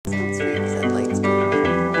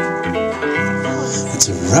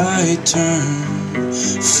right turn,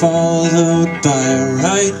 followed by a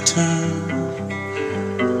right turn.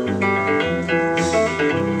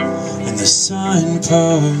 And the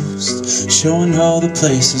signpost showing all the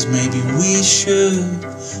places maybe we should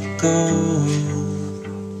go.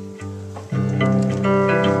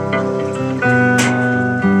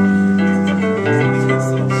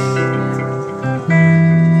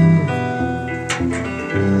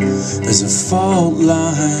 There's a fault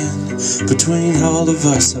line between all of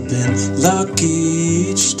us. I've been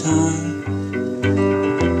lucky each time.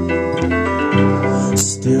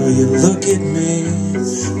 Still you look at me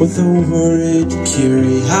with a worried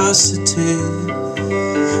curiosity,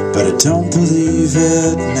 but I don't believe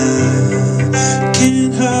it now.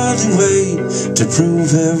 Can't hardly wait to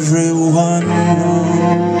prove everyone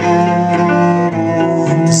wrong.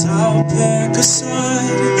 'Cause I'll pick a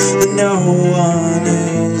side that no one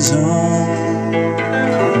is on.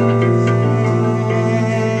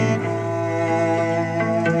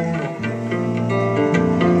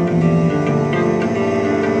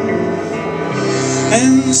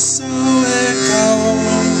 And so it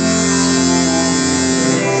goes.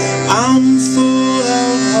 I'm full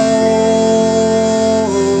of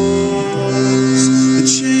holes. The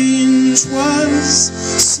change was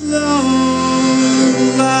slow,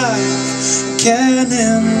 like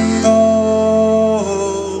cannonball.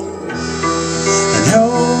 I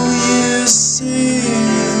know you see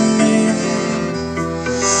me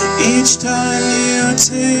each time you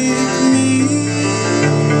take me.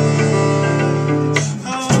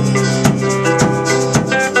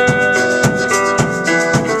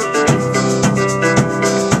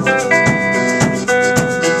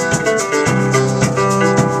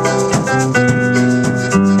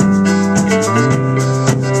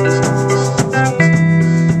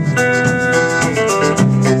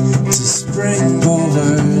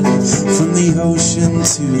 From the ocean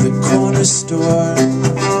to the corner store,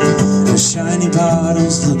 the shiny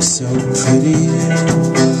bottles look so pretty,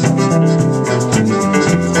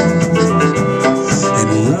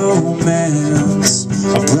 and romance,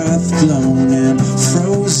 a breath blown and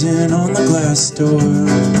frozen on the glass door,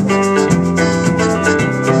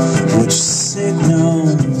 which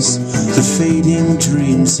signals the fading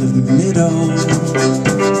dreams of middle.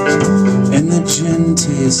 And the gin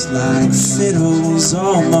tastes like fiddles,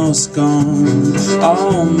 almost gone,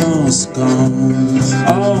 almost gone,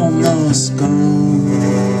 almost gone.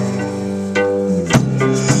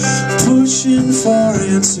 Pushing for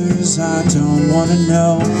answers I don't wanna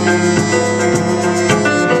know,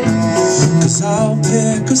 'cause I'll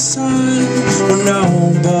pick a side where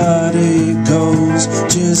nobody goes,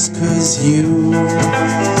 just 'cause you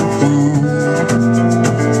won't.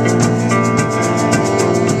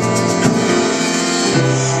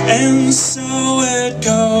 And so it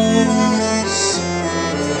goes.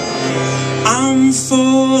 I'm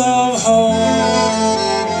full of holes.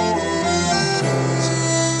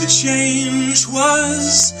 The change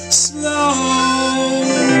was slow,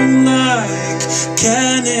 like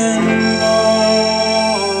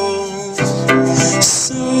cannonballs.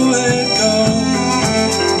 So it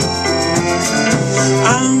goes.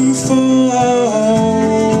 I'm full of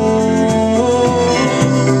holes.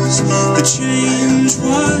 The change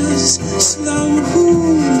was slow,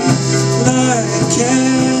 like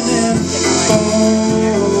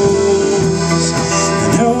cannonballs. I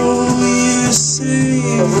know you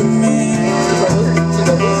save me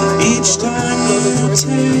each time you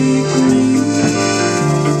take me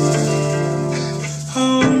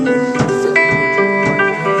home.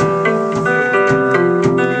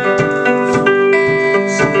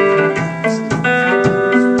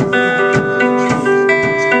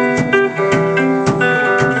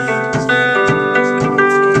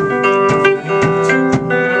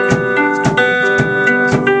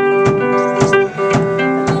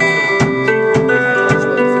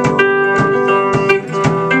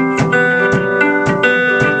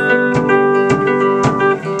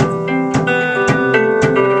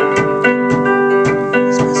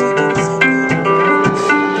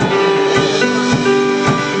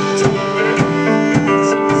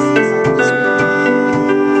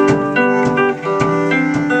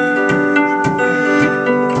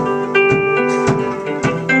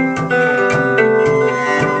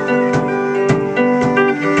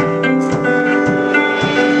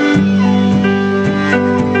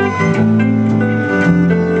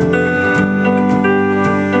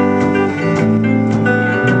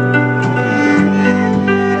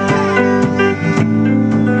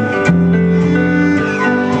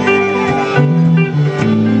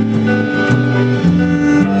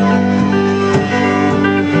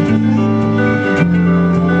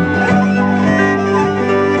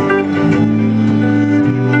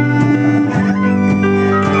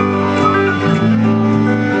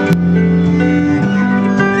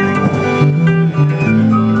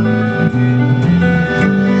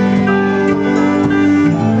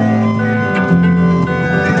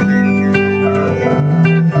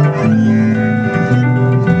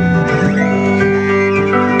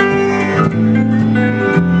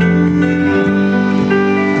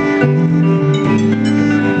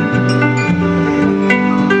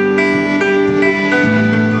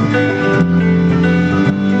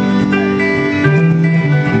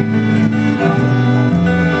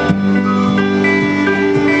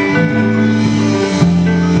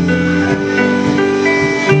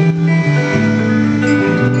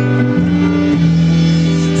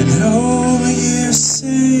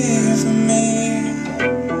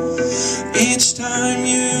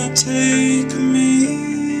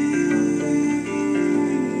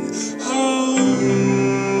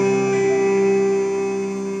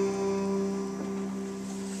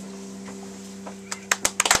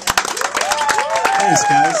 Nice,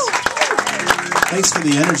 guys. Thanks for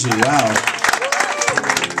the energy. Wow.